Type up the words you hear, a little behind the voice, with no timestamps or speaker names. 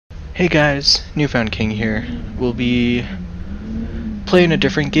Hey guys, Newfound King here. We'll be playing a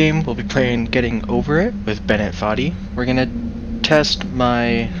different game. We'll be playing Getting Over It with Bennett Foddy. We're gonna test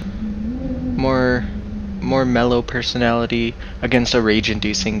my more mellow personality against a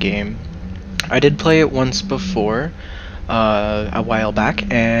rage-inducing game. I did play it once before, a while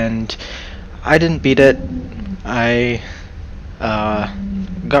back, and I didn't beat it. I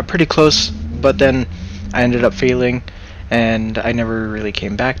got pretty close, but then I ended up failing, and I never really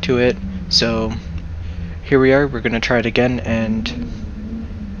came back to it. So here we are. We're gonna try it again and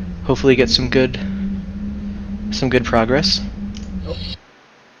hopefully get some good progress.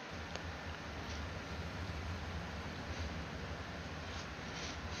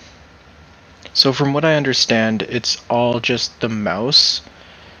 So from what I understand, it's all just the mouse,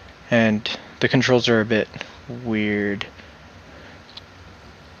 and the controls are a bit weird.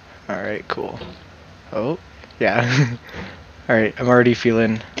 Alright, cool. Oh, yeah. Alright, I'm already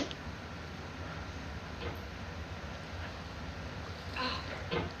feeling...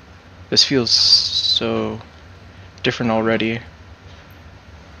 This feels so different already.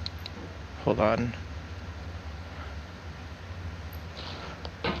 Hold on.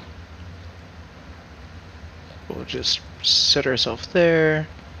 We'll just set ourselves there,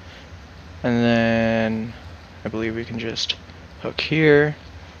 and then I believe we can just hook here,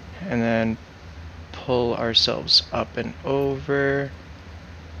 and then pull ourselves up and over.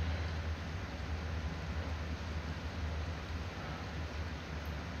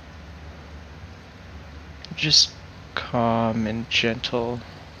 Just calm and gentle.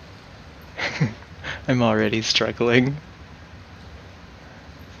 I'm already struggling.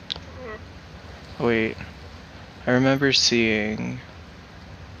 Wait, I remember seeing...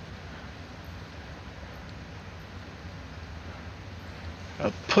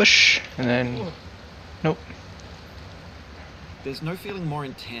 a push, and then... Nope. There's no feeling more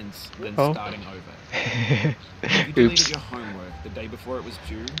intense than starting over. If you deleted your homework the day before it was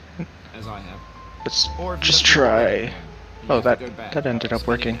due, as I have, Let's or if just try. Oh, that ended up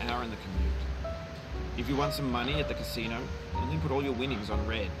working. An hour in the commute. If you won some money at the casino, and then put all your winnings on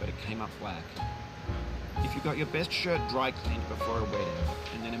red, but it came up black. If you got your best shirt dry cleaned before a wedding,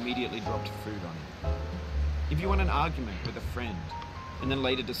 and then immediately dropped food on it. If you won an argument with a friend, and then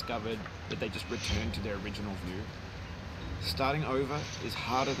later discovered that they just returned to their original view. Starting over is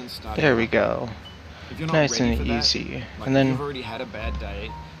harder than starting There we go. If you're not Nice ready and for that, easy. like And then if you've already had a bad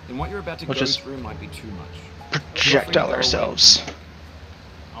day, then what you're about to we'll go just through might be too much. projectile ourselves.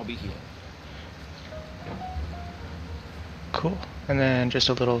 I'll be here. Cool. And then just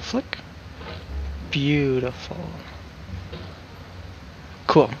a little flick. Beautiful.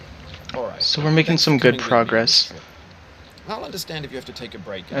 Cool. Alright. So we're making some good progress. I'll understand if you have to take a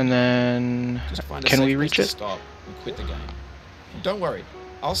break. And then Just find a can safe we place reach to it? Stop and quit the game. Don't worry.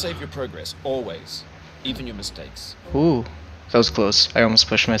 I'll save your progress always, even your mistakes. Ooh, that was close. I almost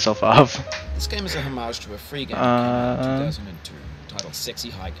pushed myself off. This game is a homage to a free game that came out in 2002 titled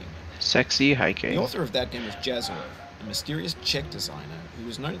Sexy Hiking. Sexy hiking. The author of that game was Jazzo, a mysterious Czech designer who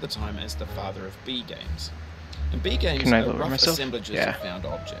was known at the time as the father of B games. And B games Can I are lower rough myself? assemblages Yeah. of found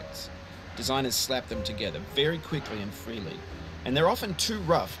objects. Designers slap them together very quickly and freely, and they're often too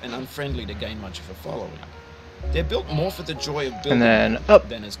rough and unfriendly to gain much of a following. They're built more for the joy of building then up.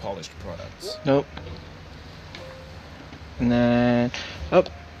 than as polished products. Nope. And then up.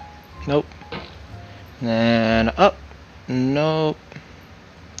 Nope. And then up. Nope.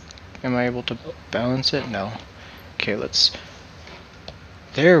 Am I able to balance it? No. Okay, let's...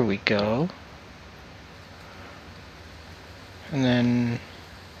 There we go. And then...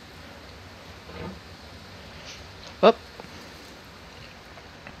 Up.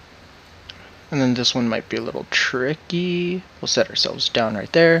 And then this one might be a little tricky. We'll set ourselves down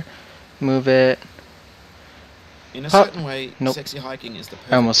right there. Move it. In a Hop. certain way, Nope. Sexy Hiking is the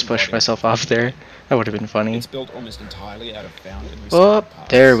perfect I almost pushed embodiment myself of off there. That would have been funny. It's built almost entirely out of found and recycled Oh, parts.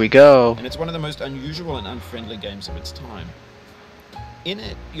 there we go. And it's one of the most unusual and unfriendly games of its time. In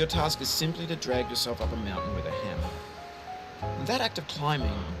it, your task is simply to drag yourself up a mountain with a hammer. That act of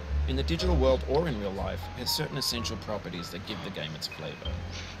climbing, in the digital world or in real life, has certain essential properties that give the game its flavor.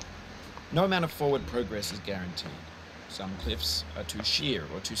 No amount of forward progress is guaranteed. Some cliffs are too sheer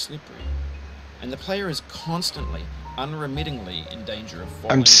or too slippery. And the player is constantly, unremittingly in danger of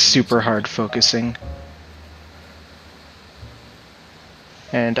falling. I'm super hard focusing.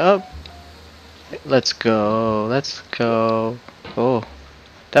 And up. Let's go. Let's go. Oh,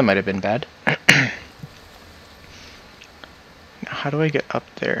 that might have been bad. Now, how do I get up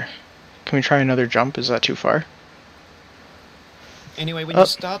there? Can we try another jump? Is that too far? Anyway, when you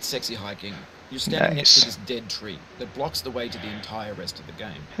start Sexy Hiking, You're standing next to Nice. this dead tree that blocks the way to the entire rest of the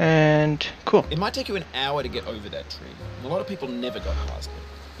game. And cool. It might take you an hour to get over that tree, and a lot of people never got past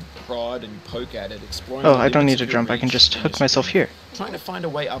it. You prod and you poke at it, exploring Oh, the I don't limits need to of your jump. I can reach just and hook your myself speed, here. trying to find a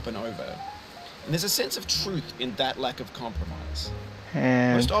way up and over. And there's a sense of truth in that lack of compromise.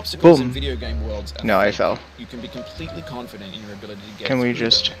 And Most obstacles in boom. video game worlds are No, I fake. fell. You can be completely confident in your ability to get Can we through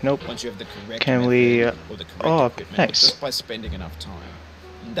just... them Nope. once you have the correct Can method we... or the correct Oh, equipment, nice. just by spending enough time.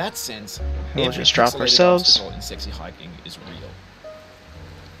 In that sense, We'll every just drop pixelated ourselves. obstacle in Sexy Hiking is real.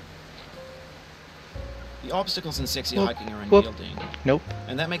 The obstacles in Sexy Whoop, Hiking are whoop. unyielding, Nope.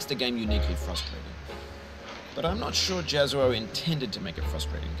 and that makes the game uniquely frustrating. But I'm not sure Jazuo intended to make a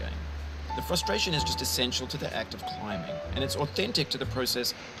frustrating game. The frustration is just essential to the act of climbing, and it's authentic to the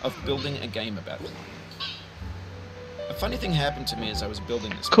process of building a game about climbing. A funny thing happened to me as I was building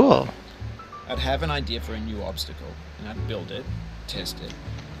this game. Cool. I'd have an idea for a new obstacle, and I'd build it, test it,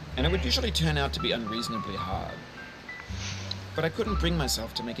 and it would usually turn out to be unreasonably hard. But I couldn't bring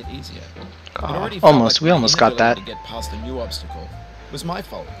myself to make it easier. It already felt Almost. like We my almost got that. inability to get past the new obstacle was my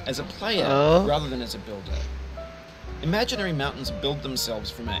fault as a player Oh. rather than as a builder. Imaginary mountains build themselves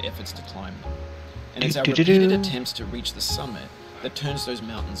from our efforts to climb them, and it's our Do-do-do-do. repeated attempts to reach the summit that turns those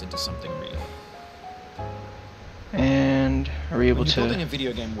mountains into something real. And are we able When you're building a to...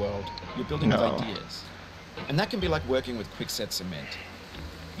 video game world, you're building No. with ideas. And that can be like working with quickset cement.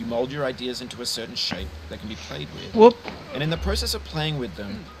 You mold your ideas into a certain shape that can be played with. Whoop. And in the process of playing with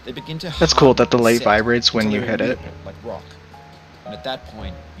them, they begin to That's cool that the harden light and set vibrates when until you they're hit it. immutable, like rock. And at that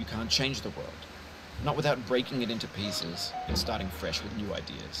point, you can't change the world. Not without breaking it into pieces and starting fresh with new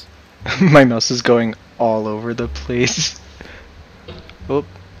ideas. My mouse is going all over the place. Oh.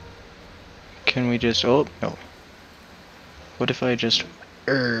 Can we just... Oh, no. What if I just...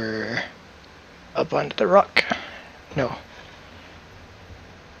 up onto the rock? No.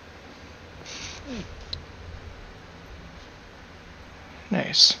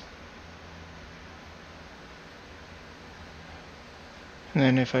 Nice. And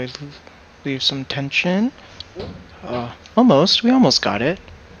then if I leave some tension... almost. We almost got it.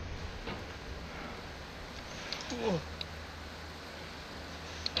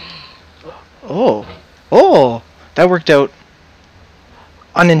 Oh. Oh! That worked out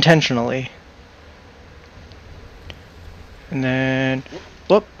unintentionally. And then...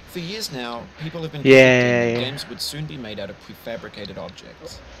 Whoop. For years now, people have been Yeah. predicting that games would soon be made out of prefabricated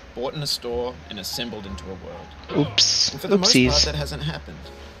objects, bought in a store and assembled into a world. Oops. And for the most part, Oopsies. that hasn't happened,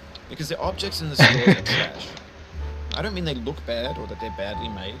 because the objects in the stores are trash. I don't mean they look bad or that they're badly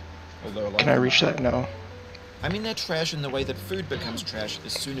made, although a lot Can of I them reach are. that? No. I mean they're trash in the way that food becomes trash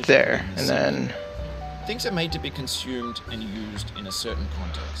as soon as There. you And then... Things are made to be consumed and used in a certain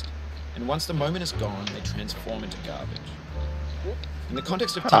context, and once the moment is gone, they transform into garbage. In the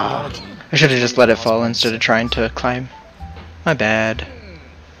context of technology... I should have just let it fall instead of trying to climb. My bad.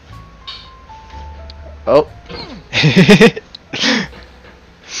 Oh.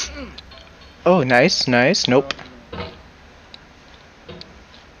 Oh, nice, nice. Nope.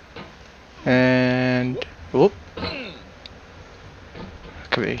 And... Whoop.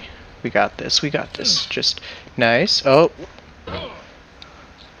 Okay, we got this, we got this. Just nice. Oh.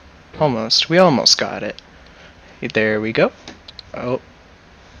 Almost. We almost got it. There we go. Oh.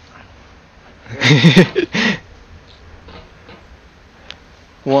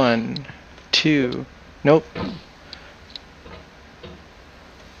 One, two, nope.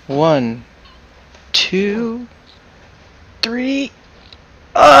 One, two, three.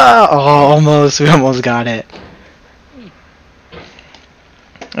 Ah, oh, almost. We almost got it.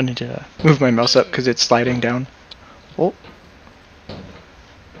 I need to move my mouse up because it's sliding down. Oh.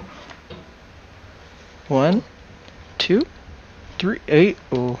 One, two, three, eight.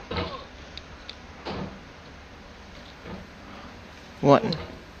 Oh. One.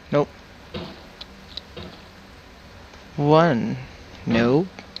 Nope. One. Nope.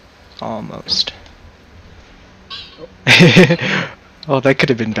 Almost. Oh, that could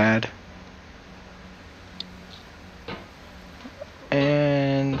have been bad.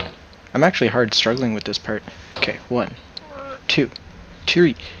 And I'm actually hard struggling with this part. Okay, 1, 2,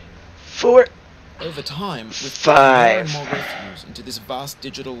 3, 4. Over time, we've Five. put more and more refuse into this vast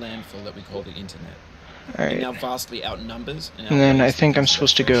digital landfill that we call the internet. It Alright. now vastly outnumbers and And then I outweighs think the I'm things that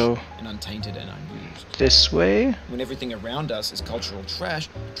supposed are to go fresh and untainted and unused. this way. When everything around us is cultural trash,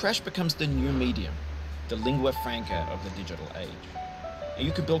 trash becomes the new medium, the lingua franca of the digital age. And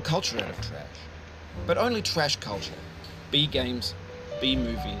you can build culture out of trash, but only trash culture. B games, B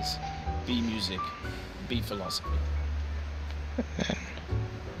movies, B music, B philosophy.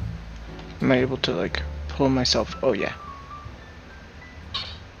 Am I able to like pull myself? Oh yeah.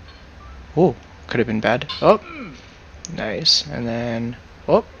 Oh, could have been bad. Oh, nice. And then,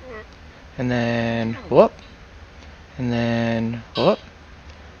 whoop. And then, whoop. And then, whoop.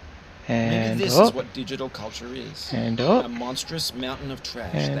 And maybe this is what digital culture is. And A monstrous mountain of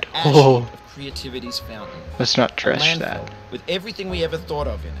trash. And the ash heap of creativity's fountain. Let's not A trash landfill that. with everything we ever thought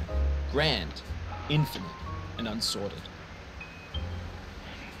of in it. Grand, infinite, and unsorted.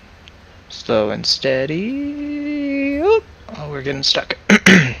 Slow and steady. Oop. Oh, we're getting stuck.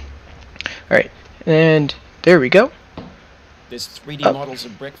 Alright, and there we go. There's 3D models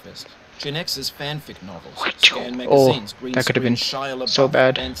of breakfast, Gen X's fanfic novels, scan Oh, magazines, green that could have been Shia LaBeouf, so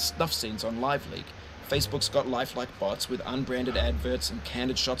bad. and snuff scenes on LiveLeak. Facebook's got lifelike bots with unbranded adverts and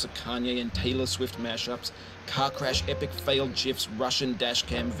candid shots of Kanye and Taylor Swift mashups, car crash epic failed GIFs, Russian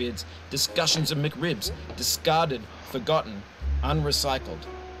dashcam vids, discussions of McRibs, discarded, forgotten, unrecycled,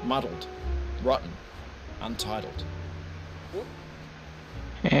 muddled, rotten, untitled.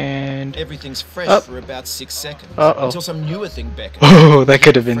 And everything's fresh for about 6 seconds until some newer thing beckons. Oh, that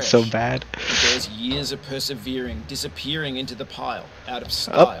could have been so bad. There's years of persevering, disappearing into the pile, out of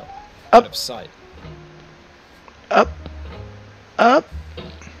style, out of sight. Up, up,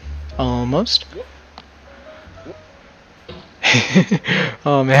 almost.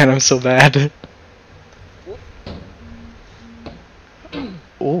 Oh man, I'm so bad.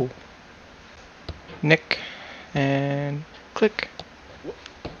 Oh, Nick, and click.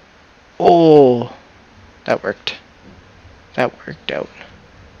 Oh, that worked. That worked out.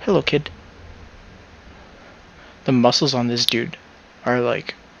 Hello, kid. The muscles on this dude are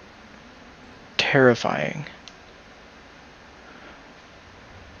like terrifying.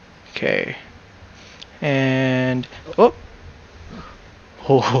 Okay. And oh.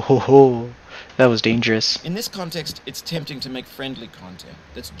 Ho ho ho ho. That was dangerous. In this context, it's tempting to make friendly content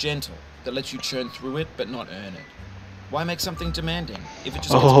that's gentle, that lets you churn through it but not earn it. Why make something demanding if it just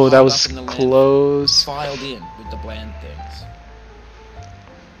gets that piled was up in the close. Filed in with the bland things.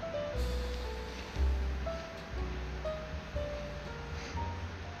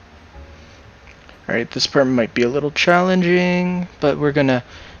 Alright, this part might be a little challenging, but we're gonna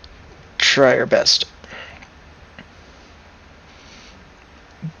try our best.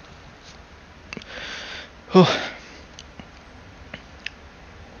 Oh.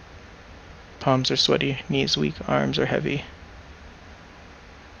 Palms are sweaty, knees weak, arms are heavy.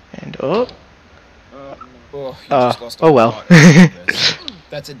 And oh. You just lost oh well.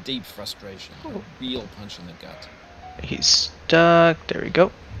 That's a deep frustration, a real punch in the gut. He's stuck. There we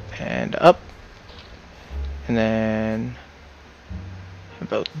go. And up. And then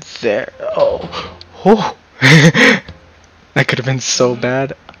about there. Oh. Oh. That could have been so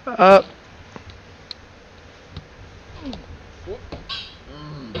bad. Up.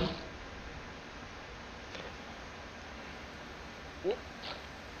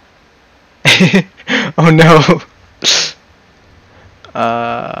 Oh no.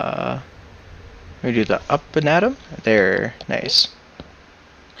 We do the up and at 'em. There, nice.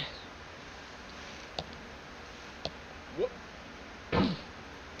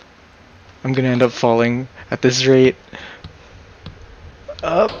 I'm gonna end up falling at this rate.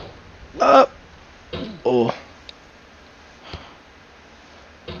 Up, up. Oh.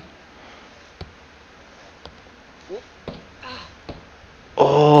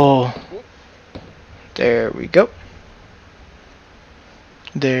 Oh. There we go.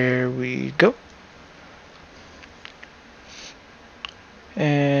 There we go.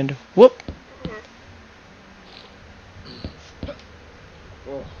 And whoop.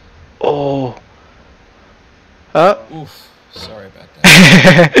 Oh. Oof. Sorry about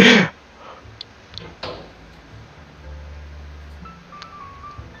that.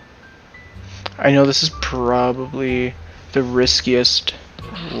 I know this is probably the riskiest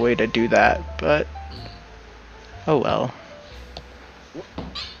way to do that, but oh well.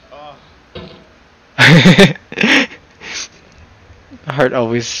 Heart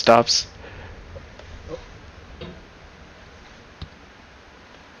always stops.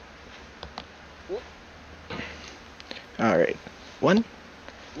 Alright. 1,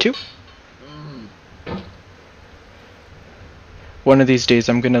 2. One of these days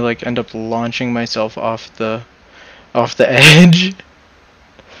I'm gonna like end up launching myself off the edge.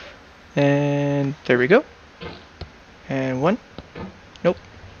 And there we go. And 1. Nope.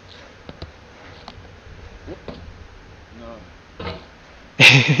 No.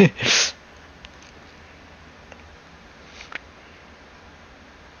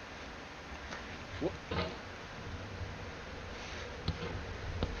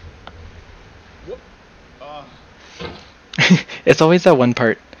 It's always that one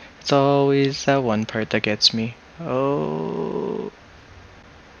part. It's always that one part that gets me. Oh.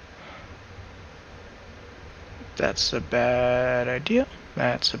 That's a bad idea.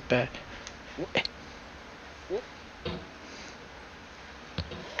 That's a bad...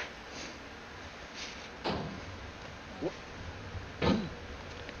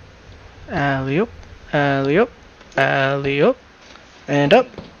 Alley-oop, alley-oop, alley-oop, and up,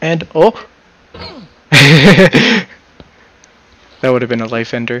 and oh! That would have been a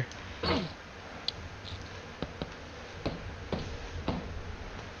life ender.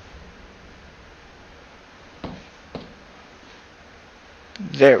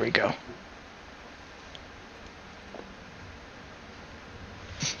 There we go.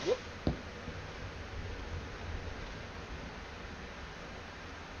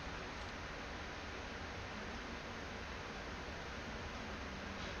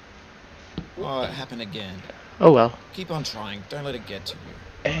 Oh, it happened again. Oh well. Keep on trying. Don't let it get to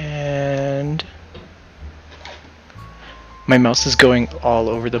you. And my mouse is going all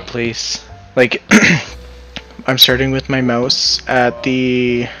over the place. Like, I'm starting with my mouse at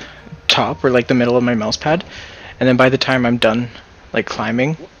the top, or like the middle of my mouse pad, and then by the time I'm done, like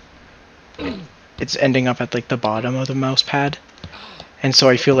climbing, it's ending up at like the bottom of the mouse pad, and so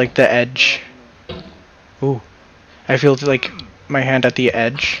I feel like the edge. Ooh, I feel like my hand at the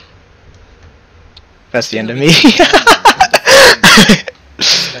edge. That's the end of me.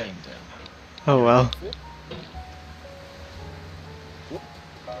 Oh well.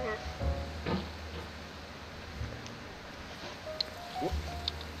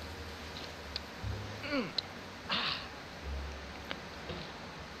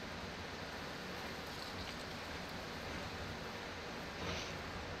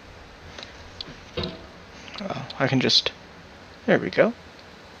 Oh, I can just... There we go.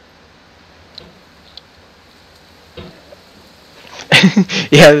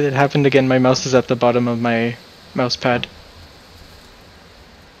 Yeah, it happened again. My mouse is at the bottom of my mouse pad.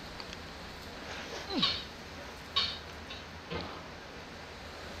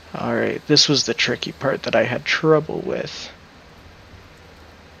 Alright, this was the tricky part that I had trouble with.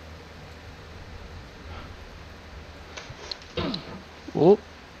 Whoop.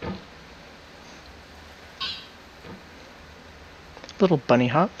 Little bunny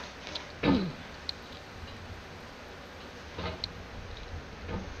hop.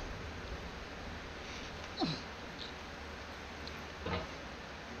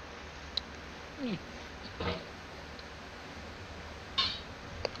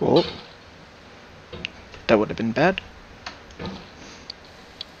 Whoa. That would have been bad.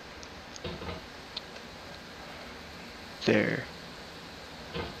 There.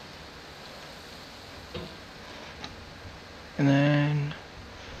 And then...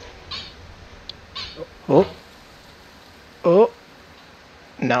 Oh. Oh.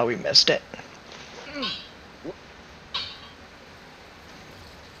 Now we missed it.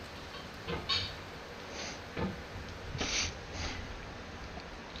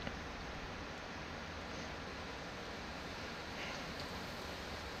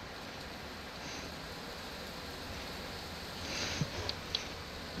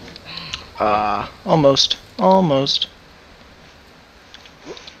 Almost. Almost.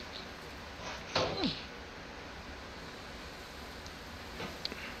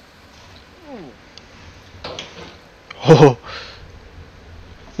 Oh.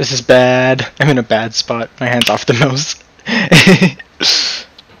 This is bad. I'm in a bad spot. My hand's off the mouse.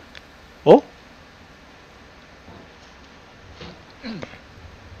 Oh.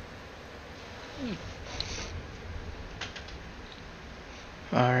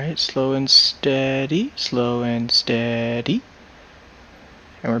 Alright, slow and steady, slow and steady.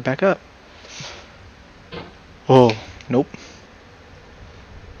 And we're back up. Oh, nope.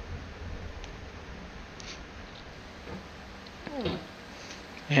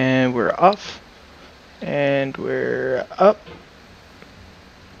 And we're off. And we're up.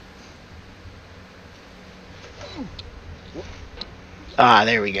 Ah,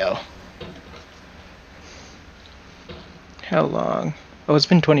 there we go. How long? Oh, it's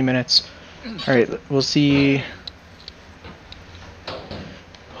been 20 minutes. Alright, we'll see.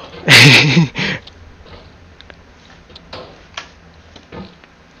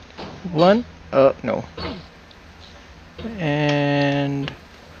 One. Oh, no. And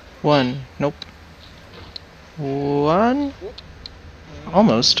one. Nope. One.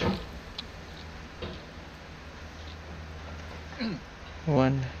 Almost.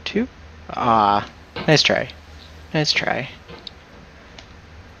 One, two. Ah, nice try. Nice try.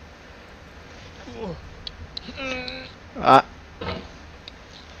 Ah.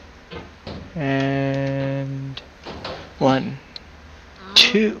 And one,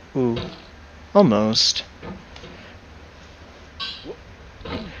 two. Ooh, almost.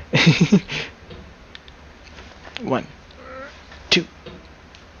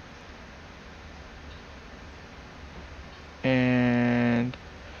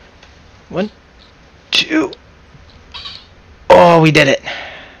 1, 2. Oh, we did it.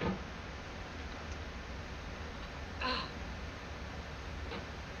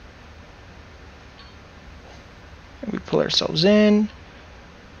 And we pull ourselves in,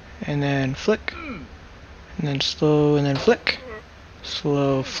 and then flick, and then slow, and then flick.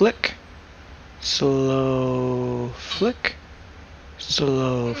 Slow flick. Slow flick.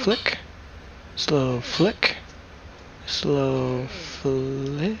 Slow flick. Slow flick. Slow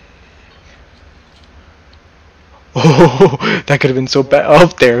flick. Oh, that could have been so bad. Oh,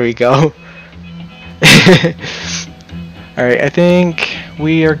 there we go. Alright, I think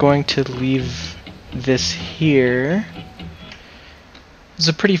we are going to leave this here. It's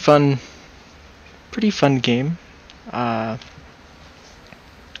a pretty fun game.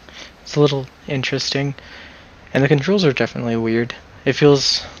 It's a little interesting. And the controls are definitely weird. It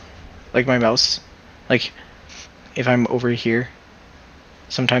feels like my mouse, like if I'm over here,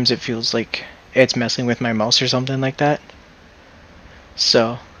 sometimes it feels like it's messing with my mouse or something like that.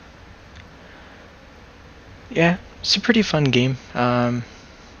 So yeah, it's a pretty fun game. I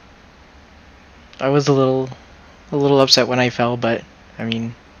was a little upset when I fell, but I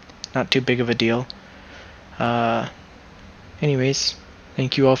mean, not too big of a deal. Anyways,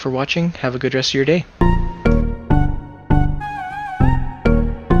 thank you all for watching. Have a good rest of your day.